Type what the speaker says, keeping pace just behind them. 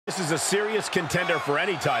This is a serious contender for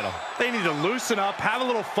any title. They need to loosen up, have a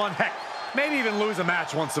little fun. Heck, maybe even lose a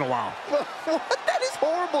match once in a while. What? That is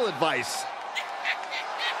horrible advice.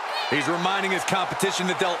 He's reminding his competition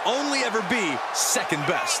that they'll only ever be second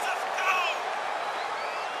best.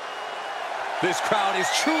 This crowd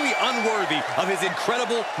is truly unworthy of his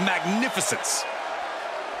incredible magnificence.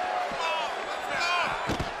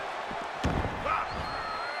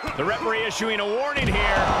 The referee issuing a warning here.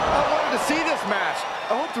 I wanted to see this match.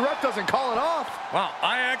 I hope the ref doesn't call it off. Wow,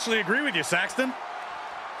 I actually agree with you, Saxton.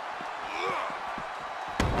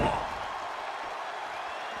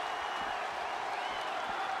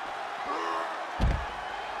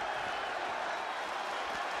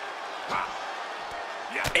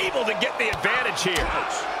 Able to get the advantage here.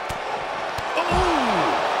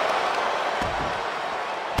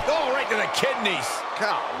 Oh, right to the kidneys.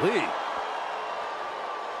 Golly.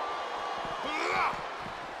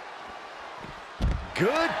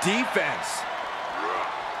 Good defense.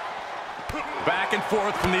 Back and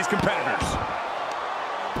forth from these competitors.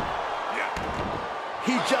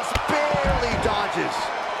 He just barely dodges.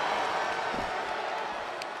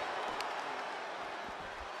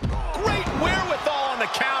 Great wherewithal on the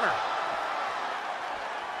counter.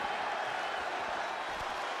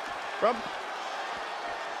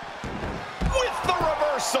 With the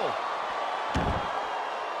reversal.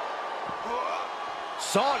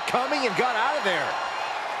 Saw it coming and got out of there.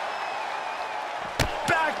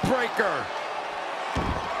 Backbreaker.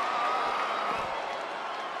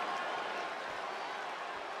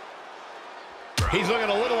 He's looking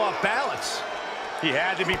a little off balance. He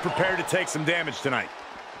had to be prepared to take some damage tonight.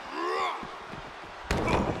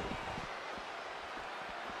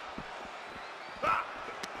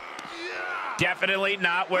 Definitely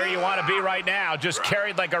not where you want to be right now. Just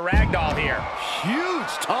carried like a ragdoll here.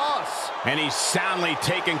 Huge toss. And he's soundly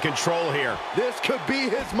taking control here. This could be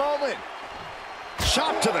his moment.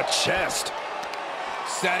 Shot to the chest.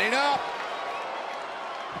 Setting up.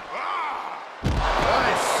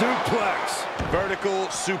 Nice suplex. Vertical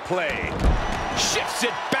suplex. Shifts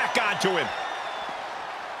it back onto him.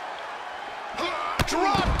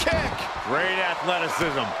 Drop kick. Great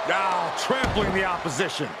athleticism. Now trampling the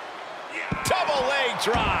opposition. Double leg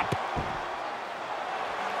drop.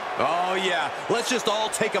 Oh, yeah. Let's just all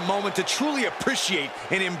take a moment to truly appreciate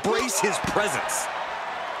and embrace his presence.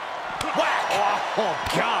 Whack. Oh,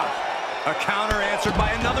 God. A counter answered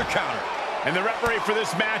by another counter. And the referee for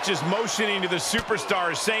this match is motioning to the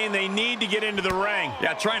superstars, saying they need to get into the ring.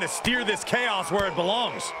 Yeah, trying to steer this chaos where it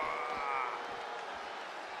belongs.